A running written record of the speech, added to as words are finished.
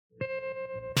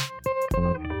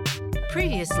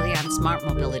Previously on Smart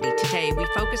Mobility Today, we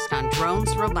focused on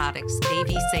drones, robotics, AV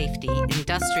safety,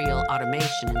 industrial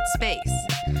automation, and space.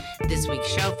 This week's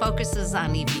show focuses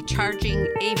on EV charging,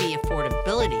 AV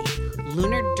affordability,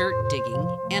 lunar dirt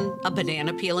digging, and a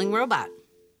banana peeling robot.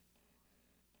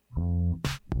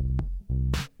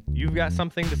 You've got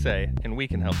something to say, and we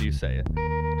can help you say it.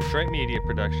 Detroit Media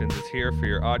Productions is here for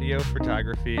your audio,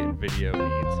 photography, and video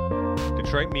needs.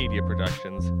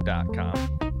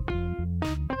 DetroitMediaProductions.com.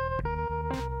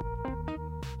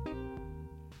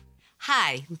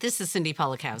 Hi, this is Cindy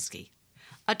Polakowski.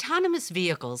 Autonomous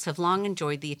vehicles have long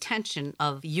enjoyed the attention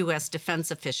of U.S.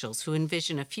 defense officials who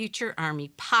envision a future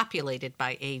Army populated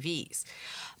by AVs.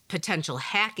 Potential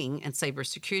hacking and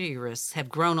cybersecurity risks have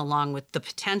grown along with the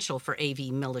potential for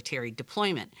AV military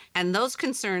deployment, and those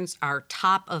concerns are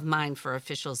top of mind for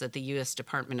officials at the U.S.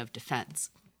 Department of Defense.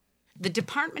 The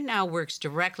department now works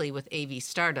directly with AV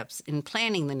startups in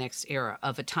planning the next era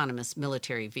of autonomous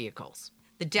military vehicles.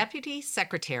 The Deputy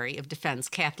Secretary of Defense,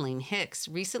 Kathleen Hicks,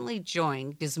 recently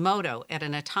joined Gizmodo at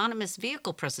an autonomous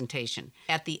vehicle presentation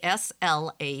at the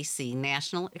SLAC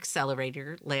National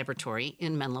Accelerator Laboratory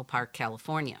in Menlo Park,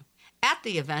 California. At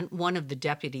the event, one of the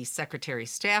Deputy Secretary's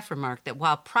staff remarked that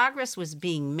while progress was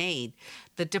being made,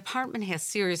 the department has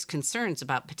serious concerns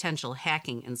about potential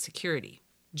hacking and security.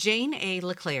 Jane A.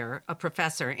 LeClaire, a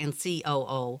professor and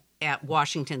COO at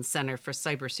Washington Center for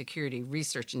Cybersecurity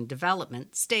Research and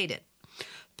Development, stated,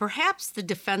 "Perhaps the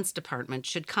Defense Department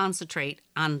should concentrate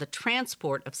on the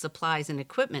transport of supplies and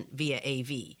equipment via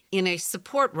AV in a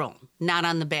support role, not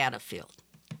on the battlefield.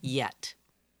 Yet."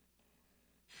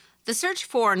 The search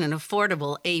for an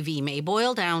affordable AV may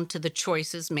boil down to the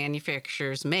choices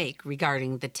manufacturers make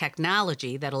regarding the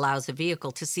technology that allows a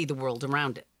vehicle to see the world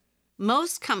around it.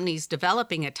 Most companies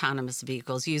developing autonomous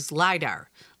vehicles use LiDAR,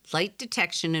 light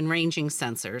detection and ranging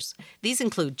sensors. These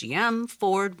include GM,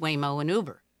 Ford, Waymo, and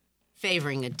Uber.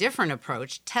 Favoring a different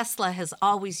approach, Tesla has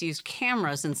always used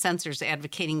cameras and sensors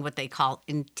advocating what they call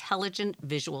intelligent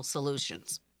visual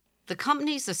solutions. The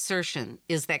company's assertion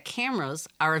is that cameras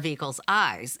are a vehicle's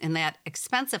eyes and that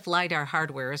expensive LiDAR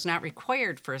hardware is not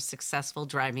required for a successful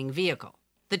driving vehicle.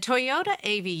 The Toyota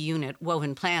AV unit,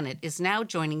 Woven Planet, is now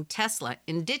joining Tesla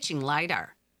in ditching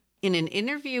LiDAR. In an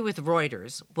interview with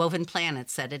Reuters, Woven Planet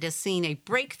said it has seen a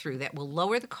breakthrough that will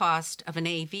lower the cost of an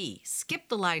AV, skip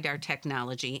the LiDAR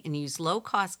technology, and use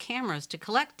low-cost cameras to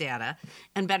collect data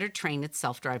and better train its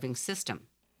self-driving system.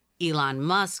 Elon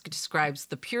Musk describes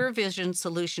the Pure Vision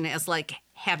solution as like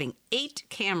having 8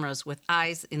 cameras with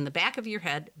eyes in the back of your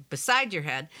head, beside your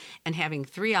head, and having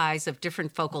 3 eyes of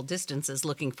different focal distances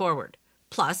looking forward,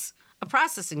 plus a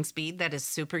processing speed that is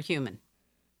superhuman.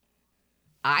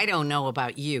 I don't know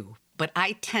about you, but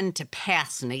I tend to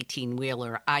pass an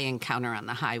 18-wheeler I encounter on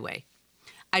the highway.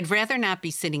 I'd rather not be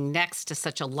sitting next to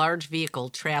such a large vehicle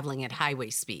traveling at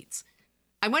highway speeds.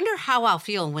 I wonder how I'll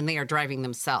feel when they are driving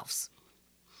themselves.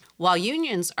 While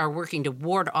unions are working to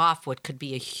ward off what could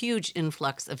be a huge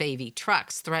influx of AV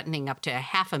trucks, threatening up to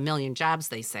 500,000 jobs,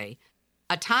 they say,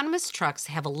 autonomous trucks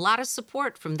have a lot of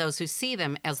support from those who see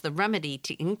them as the remedy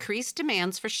to increased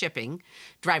demands for shipping,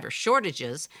 driver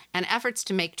shortages, and efforts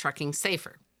to make trucking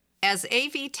safer. As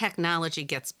AV technology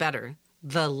gets better,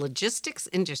 the logistics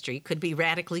industry could be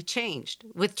radically changed,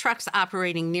 with trucks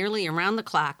operating nearly around the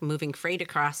clock moving freight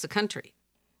across the country.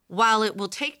 While it will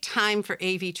take time for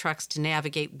AV trucks to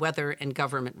navigate weather and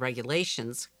government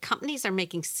regulations, companies are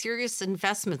making serious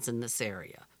investments in this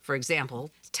area. For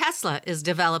example, Tesla is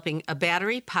developing a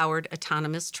battery-powered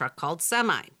autonomous truck called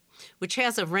Semi, which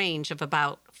has a range of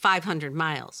about 500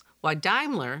 miles, while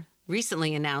Daimler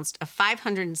recently announced a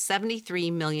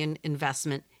 $573 million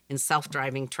investment in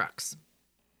self-driving trucks.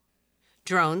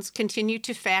 Drones continue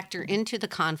to factor into the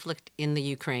conflict in the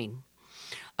Ukraine.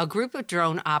 A group of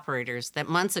drone operators that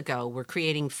months ago were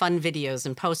creating fun videos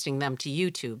and posting them to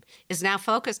YouTube is now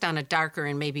focused on a darker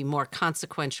and maybe more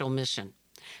consequential mission: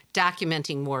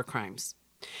 documenting war crimes.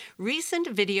 Recent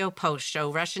video posts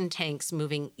show Russian tanks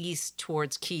moving east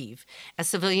towards Kyiv as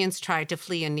civilians try to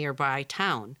flee a nearby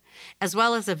town, as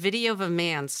well as a video of a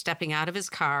man stepping out of his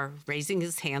car, raising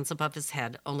his hands above his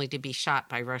head, only to be shot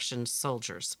by Russian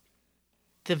soldiers.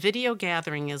 The video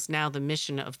gathering is now the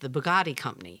mission of the Bugatti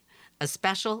Company, a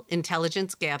special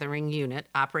intelligence gathering unit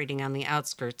operating on the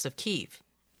outskirts of Kyiv.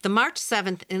 The March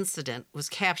 7th incident was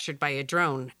captured by a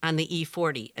drone on the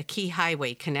E40, a key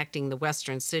highway connecting the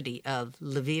western city of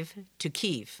Lviv to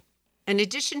Kyiv. In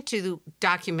addition to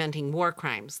documenting war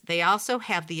crimes, they also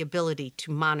have the ability to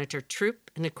monitor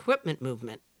troop and equipment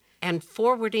movement and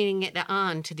forwarding it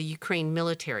on to the Ukraine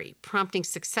military, prompting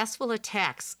successful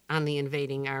attacks on the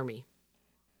invading army.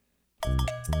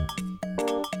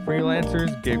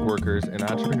 Freelancers, gig workers, and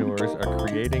entrepreneurs are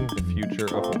creating the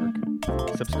future of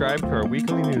work. Subscribe to our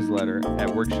weekly newsletter at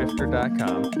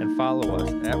workshifter.com and follow us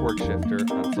at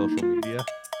Workshifter on social media.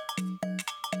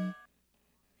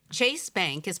 Chase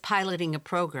Bank is piloting a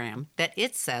program that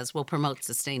it says will promote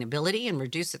sustainability and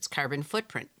reduce its carbon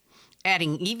footprint,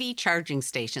 adding EV charging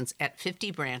stations at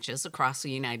 50 branches across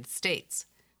the United States.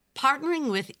 Partnering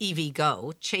with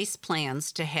EVgo, Chase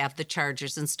plans to have the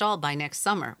chargers installed by next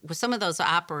summer, with some of those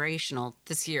operational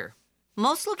this year.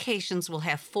 Most locations will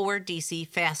have 4 DC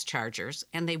fast chargers,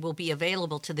 and they will be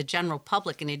available to the general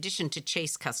public in addition to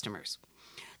Chase customers.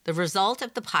 The result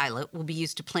of the pilot will be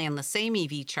used to plan the same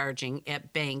EV charging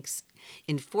at banks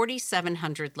in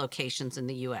 4,700 locations in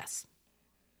the U.S.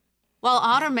 While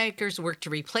automakers work to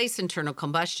replace internal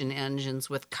combustion engines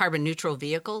with carbon-neutral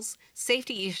vehicles,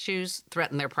 safety issues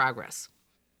threaten their progress.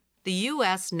 The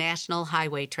U.S. National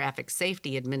Highway Traffic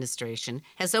Safety Administration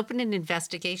has opened an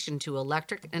investigation to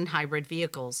electric and hybrid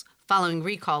vehicles following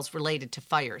recalls related to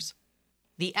fires.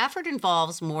 The effort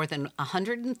involves more than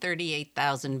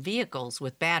 138,000 vehicles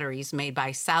with batteries made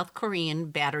by South Korean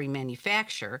battery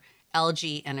manufacturer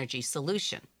LG Energy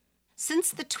Solution.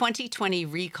 Since the 2020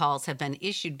 recalls have been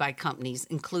issued by companies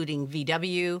including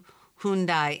VW,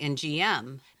 Hyundai, and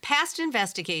GM, past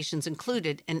investigations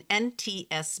included an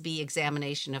NTSB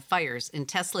examination of fires in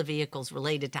Tesla vehicles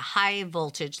related to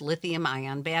high-voltage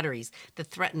lithium-ion batteries that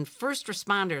threatened first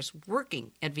responders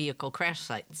working at vehicle crash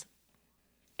sites.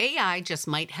 AI just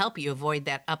might help you avoid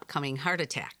that upcoming heart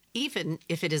attack, even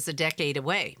if it is a decade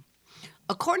away.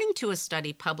 According to a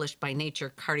study published by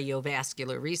Nature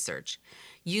Cardiovascular Research,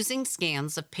 using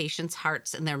scans of patients'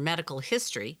 hearts and their medical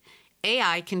history,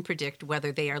 AI can predict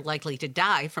whether they are likely to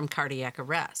die from cardiac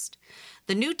arrest.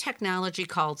 The new technology,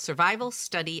 called Survival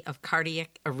Study of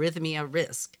Cardiac Arrhythmia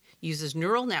Risk, uses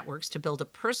neural networks to build a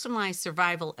personalized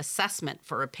survival assessment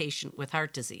for a patient with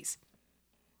heart disease.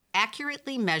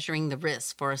 Accurately measuring the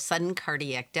risk for a sudden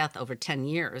cardiac death over 10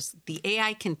 years, the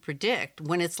AI can predict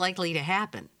when it's likely to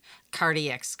happen.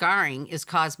 Cardiac scarring is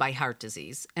caused by heart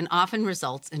disease and often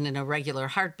results in an irregular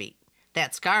heartbeat.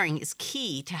 That scarring is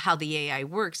key to how the AI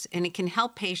works, and it can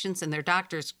help patients and their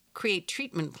doctors create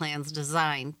treatment plans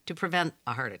designed to prevent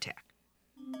a heart attack.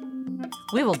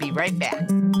 We will be right back.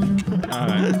 All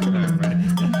right.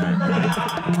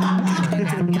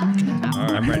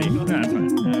 I'm ready. No, that's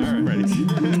fine. All right, I'm ready.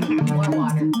 More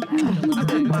water.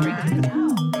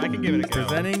 I can give it a go.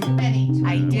 Presenting.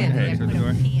 I did. Okay, so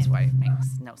That's why it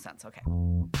makes no sense. Okay.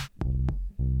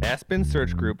 Aspen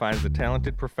Search Group finds the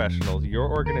talented professionals your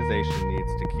organization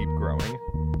needs to keep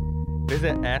growing.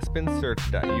 Visit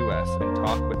aspensearch.us and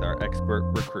talk with our expert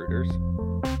recruiters.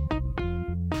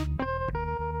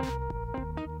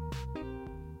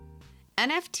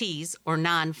 NFTs, or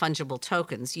non-fungible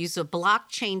tokens, use a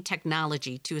blockchain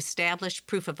technology to establish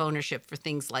proof of ownership for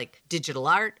things like digital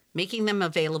art, making them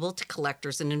available to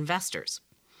collectors and investors.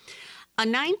 A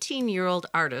 19-year-old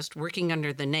artist working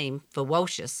under the name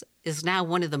Fewocious is now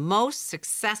one of the most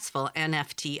successful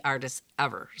NFT artists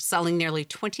ever, selling nearly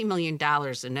 $20 million in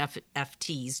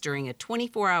NFTs during a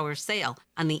 24-hour sale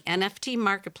on the NFT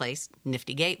marketplace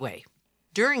Nifty Gateway.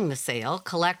 During the sale,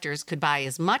 collectors could buy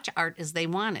as much art as they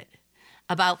wanted.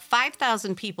 About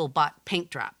 5,000 people bought Paint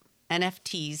Drop,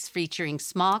 NFTs featuring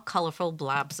small, colorful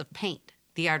blobs of paint,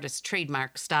 the artist's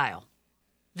trademark style.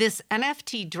 This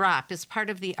NFT drop is part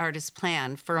of the artist's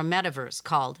plan for a metaverse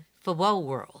called Fewo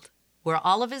World, where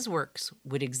all of his works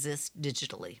would exist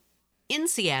digitally. In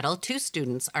Seattle, 2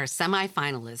 students are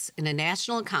semifinalists in a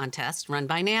national contest run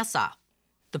by NASA.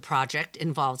 The project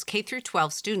involves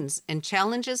K-12 students and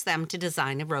challenges them to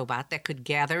design a robot that could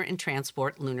gather and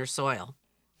transport lunar soil.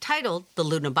 Titled the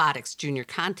Lunabotics Junior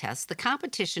Contest, the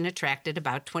competition attracted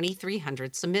about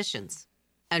 2,300 submissions.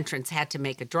 Entrants had to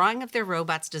make a drawing of their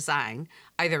robot's design,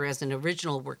 either as an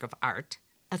original work of art,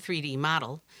 a 3D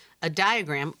model, a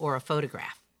diagram, or a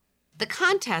photograph. The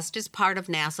contest is part of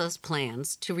NASA's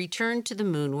plans to return to the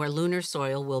moon, where lunar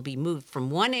soil will be moved from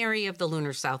one area of the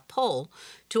lunar South Pole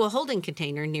to a holding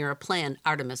container near a planned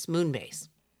Artemis moon base.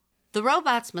 The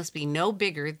robots must be no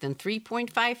bigger than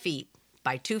 3.5 feet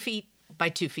by 2 feet by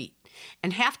 2 feet,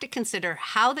 and have to consider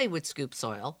how they would scoop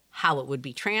soil, how it would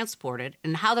be transported,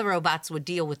 and how the robots would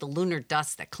deal with the lunar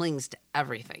dust that clings to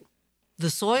everything. The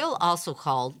soil, also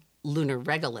called lunar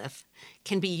regolith,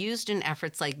 can be used in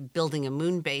efforts like building a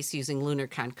moon base using lunar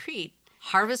concrete,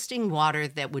 harvesting water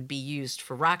that would be used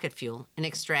for rocket fuel, and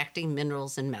extracting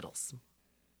minerals and metals.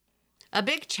 A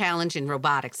big challenge in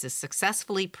robotics is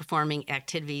successfully performing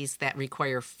activities that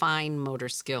require fine motor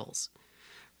skills.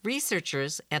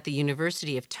 Researchers at the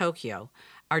University of Tokyo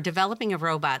are developing a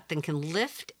robot that can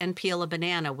lift and peel a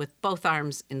banana with both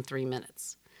arms in 3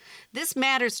 minutes. This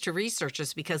matters to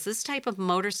researchers because this type of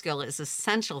motor skill is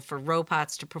essential for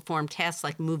robots to perform tasks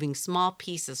like moving small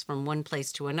pieces from one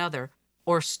place to another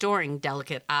or storing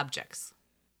delicate objects.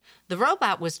 The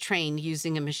robot was trained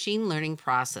using a machine learning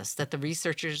process that the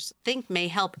researchers think may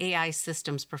help AI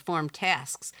systems perform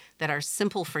tasks that are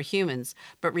simple for humans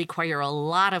but require a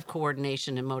lot of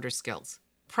coordination and motor skills.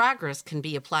 Progress can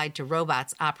be applied to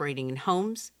robots operating in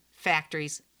homes,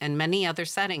 factories, and many other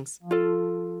settings.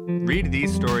 Read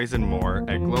these stories and more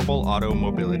at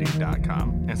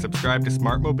globalautomobility.com and subscribe to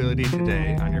Smart Mobility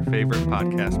today on your favorite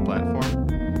podcast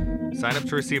platform. Sign up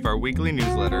to receive our weekly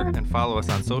newsletter and follow us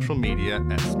on social media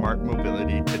at Smart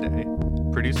Mobility Today.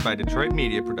 Produced by Detroit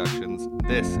Media Productions,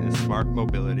 this is Smart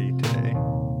Mobility Today.